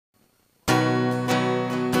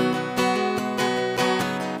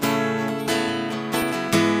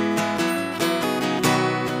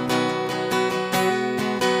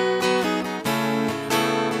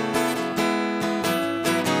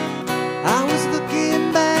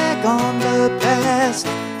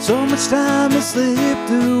So much time has slipped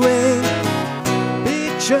away.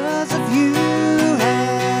 Pictures of you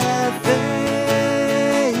have faded.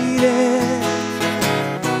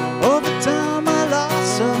 Over time I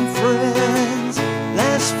lost some friends.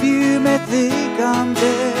 Last few may think I'm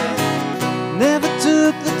dead. Never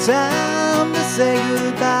took the time to say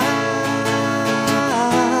goodbye.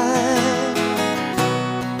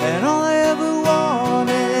 And all I ever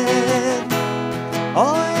wanted,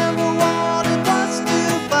 all I ever wanted was to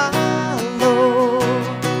follow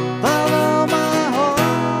my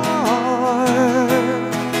heart.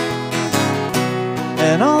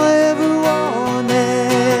 And all I ever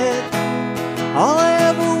wanted, all I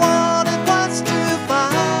ever wanted was to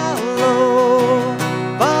follow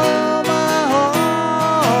my heart.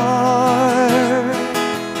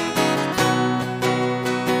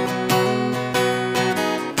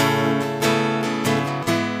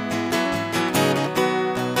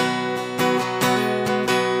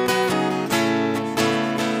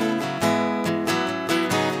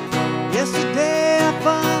 Yesterday I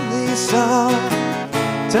finally saw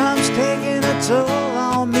time's taking a toll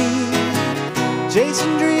on me.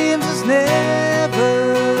 Chasing dreams is never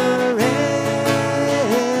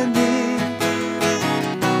ending.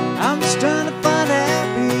 I'm just trying to find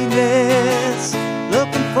happiness,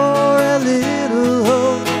 looking for a little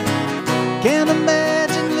hope. Can't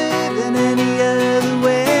imagine living any other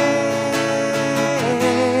way.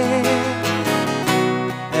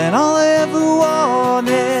 And all I ever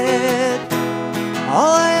wanted,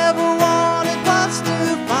 all I ever wanted was to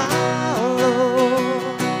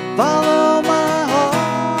follow my heart.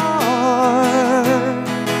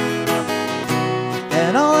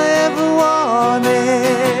 And all I ever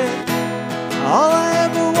wanted, all I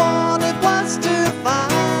ever wanted was to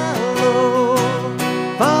follow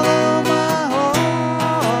my heart.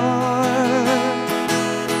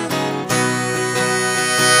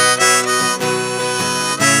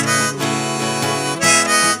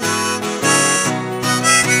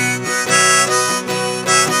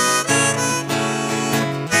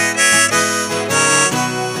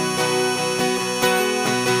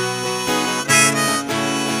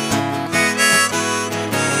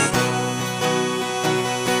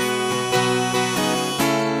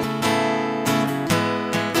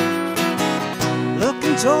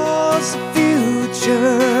 Looking towards the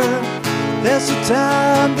future, there's a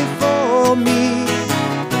time before me.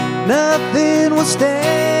 Nothing will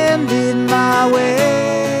stand in my way.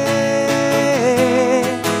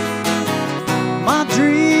 My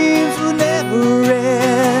dreams will never end.